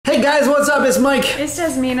Hey guys, what's up? It's Mike. It's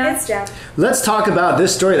Jasmina. It's Jen. Let's talk about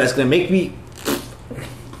this story that's gonna make me...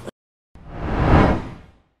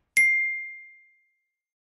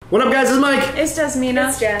 What up guys, it's Mike. It's Jasmina.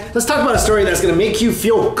 It's Jen. Let's talk about a story that's gonna make you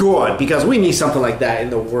feel good, because we need something like that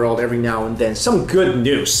in the world every now and then. Some good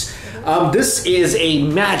news. This is a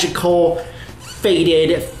magical,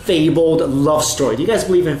 fated, fabled love story. Do you guys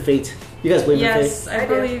believe in fate? You guys believe in fate? Yes, I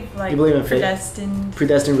believe like you believe in fate?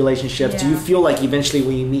 Predestined relationships. Yeah. Do you feel like eventually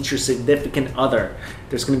when you meet your significant other,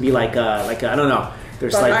 there's gonna be like a I don't know,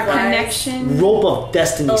 there's like a connection, rope of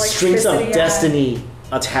destiny, like strings of destiny yeah.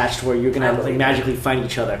 attached where you're gonna like magically find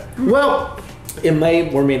each other? Well, it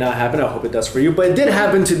may or may not happen. I hope it does for you, but it did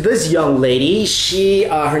happen to this young lady. She,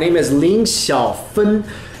 her name is Lin Xiaofen.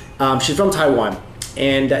 She's from Taiwan.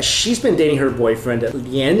 And she's been dating her boyfriend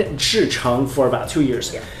Lin Xiaofen for about 2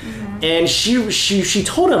 years. Yeah. And she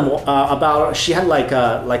told him about, she had like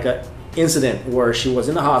a incident where she was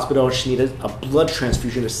in the hospital. She needed a blood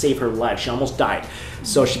transfusion to save her life. She almost died.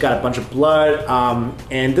 So she got a bunch of blood.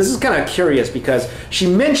 And this is kind of curious because she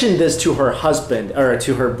mentioned this to her husband, or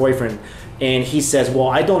to her boyfriend, and he says, well,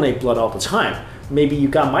 I donate blood all the time. Maybe you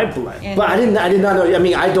got my blood. But I did not know, I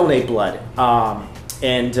mean, I donate blood.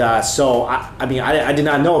 So I did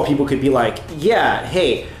not know people could be like, yeah,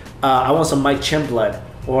 hey, I want some Mike Chen blood.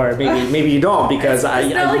 Or maybe you don't, because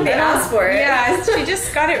it's not like they asked for it. Yeah, she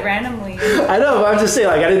just got it randomly. I know, but I'm just saying,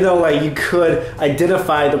 like, I didn't know like you could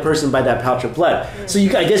identify the person by that pouch of blood. So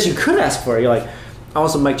I guess you could ask for it. You're like, I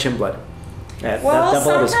want some Mike Chen blood. That blood is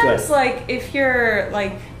good. Sometimes, like, if you're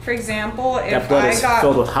like, for example, if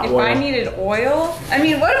I needed oil. I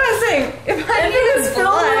mean, what am I saying? If I needed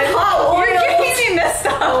blood, hot oil. you're getting me messed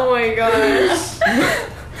up. Oh my gosh.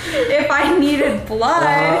 If I needed blood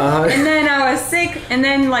and then I was sick and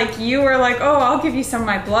then like you were like, oh, I'll give you some of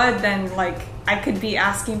my blood, then like I could be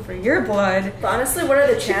asking for your blood. But honestly, what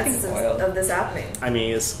are the chances of this happening? I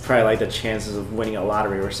mean, it's probably like the chances of winning a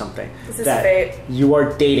lottery or something. This is fate. You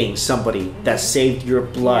are dating somebody that saved your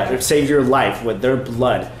blood, or saved your life with their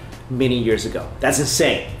blood many years ago. That's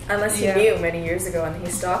insane. Unless he knew many years ago and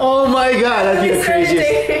he stopped. Oh my god, that'd be the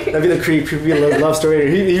craziest. That'd be the creepy love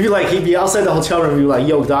story. He'd be outside the hotel room and be like,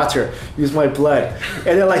 yo, doctor, use my blood.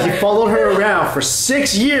 And then like he followed her around for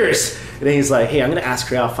 6 years. And then he's like, hey, I'm gonna ask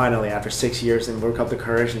her out finally after 6 years and work up the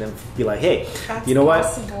courage and then be like, hey, you know what?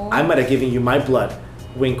 I might have given you my blood.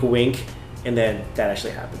 Wink, wink. And then that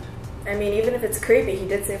actually happened. I mean, even if it's creepy, he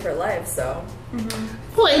did save her life, so.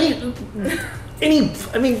 Well,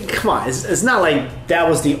 I mean, come on! It's not like that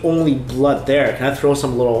was the only blood there. Can I throw a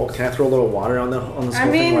little water on the whole I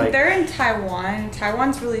mean, thing? Like, they're in Taiwan.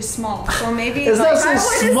 Taiwan's really small, so maybe it's like, not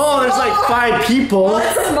so small. There's like 5 people. Well,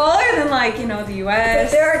 it's smaller than like the U.S.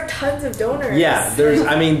 But there are tons of donors. Yeah, there's.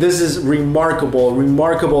 I mean, this is remarkable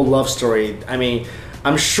love story. I mean,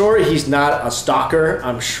 I'm sure he's not a stalker.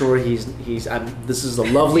 I'm sure he's. This is a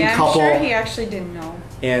lovely couple. I'm sure he actually didn't know.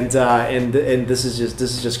 And this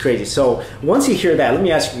is just crazy. So once you hear that, let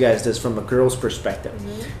me ask you guys this from a girl's perspective.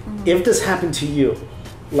 If this happened to you,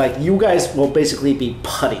 like you guys will basically be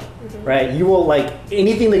putty, right? You will like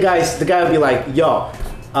anything the guy will be like, yo,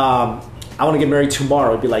 I want to get married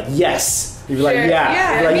tomorrow. He'd be like, yes. You'd be like,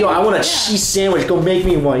 yeah. You'd be like, yo, I want a cheese sandwich. Go make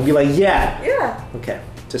me one. You'd be like, yeah. Yeah. Okay.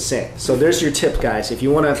 Just saying. So there's your tip, guys. If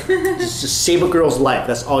you want to just save a girl's life,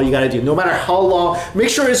 that's all you got to do. No matter how long, make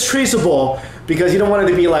sure it's traceable, because you don't want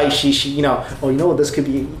it to be like she you know, oh, you know what this could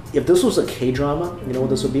be? If this was a K-drama, you know what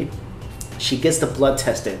this would be? She gets the blood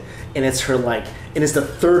tested, and it's her and it's the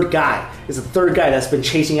third guy. It's the third guy that's been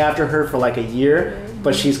chasing after her for like a year,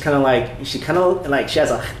 but she has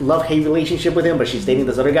a love-hate relationship with him, but she's dating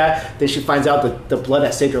this other guy. Then she finds out that the blood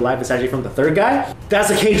that saved her life is actually from the third guy. That's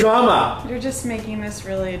a K-drama. You're just making this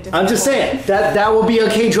really difficult. I'm just saying that will be a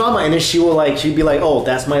K-drama, and then she'd be like, oh,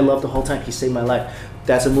 that's my love the whole time. He saved my life.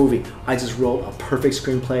 That's a movie. I just wrote a perfect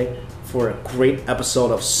screenplay for a great episode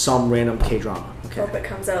of some random K-drama. Okay. Hope it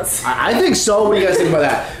comes out soon. I think so. What do you guys think about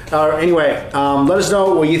that? Anyway, let us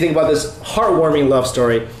know what you think about this heartwarming love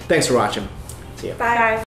story. Thanks for watching. See ya. Bye.